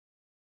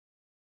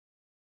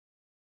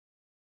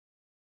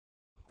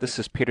This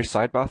is Peter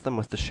Sidebotham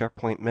with the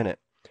SharePoint Minute.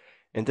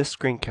 In this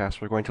screencast,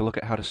 we're going to look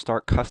at how to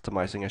start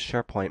customizing a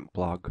SharePoint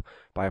blog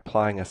by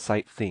applying a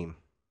site theme.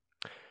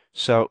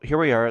 So here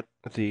we are at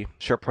the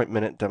SharePoint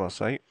Minute demo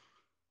site.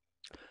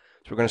 So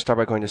we're going to start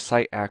by going to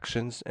Site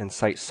Actions and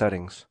Site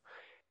Settings.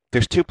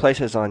 There's two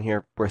places on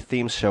here where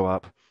themes show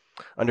up.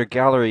 Under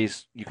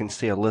Galleries, you can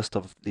see a list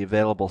of the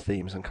available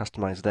themes and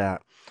customize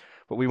that.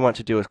 What we want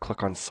to do is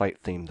click on Site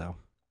Theme though.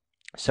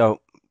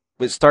 So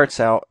it starts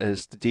out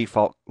as the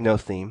default no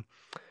theme,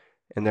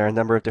 and there are a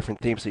number of different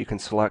themes that you can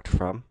select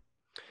from.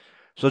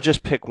 So we'll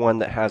just pick one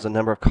that has a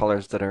number of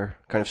colors that are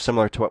kind of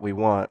similar to what we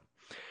want.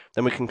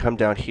 Then we can come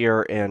down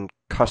here and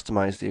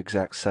customize the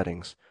exact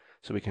settings.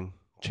 So we can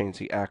change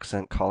the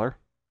accent color.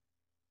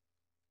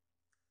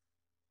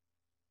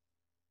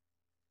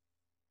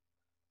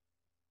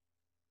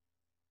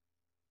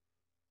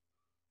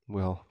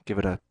 We'll give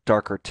it a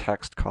darker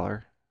text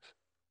color.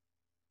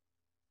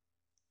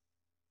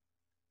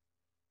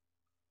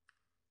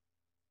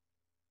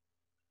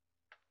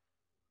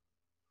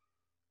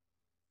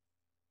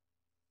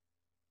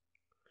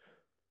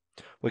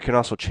 We can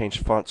also change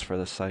fonts for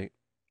the site.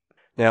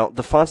 Now,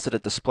 the fonts that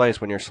it displays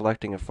when you're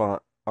selecting a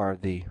font are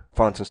the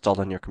fonts installed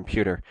on your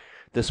computer.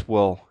 This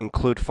will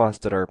include fonts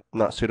that are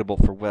not suitable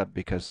for web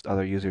because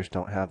other users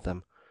don't have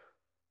them.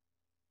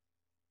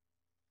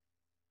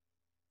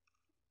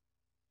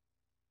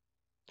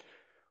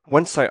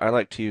 One site I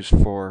like to use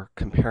for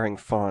comparing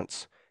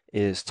fonts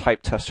is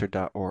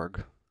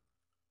typetester.org.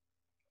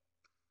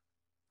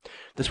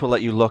 This will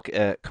let you look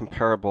at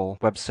comparable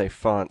web-safe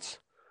fonts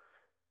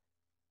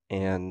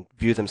and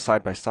view them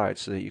side by side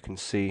so that you can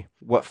see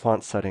what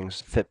font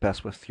settings fit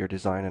best with your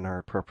design and are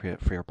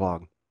appropriate for your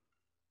blog.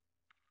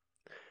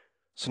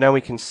 So now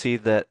we can see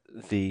that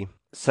the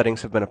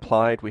settings have been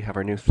applied. We have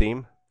our new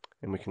theme,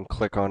 and we can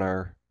click on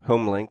our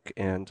home link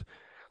and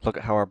look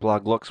at how our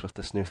blog looks with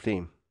this new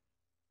theme.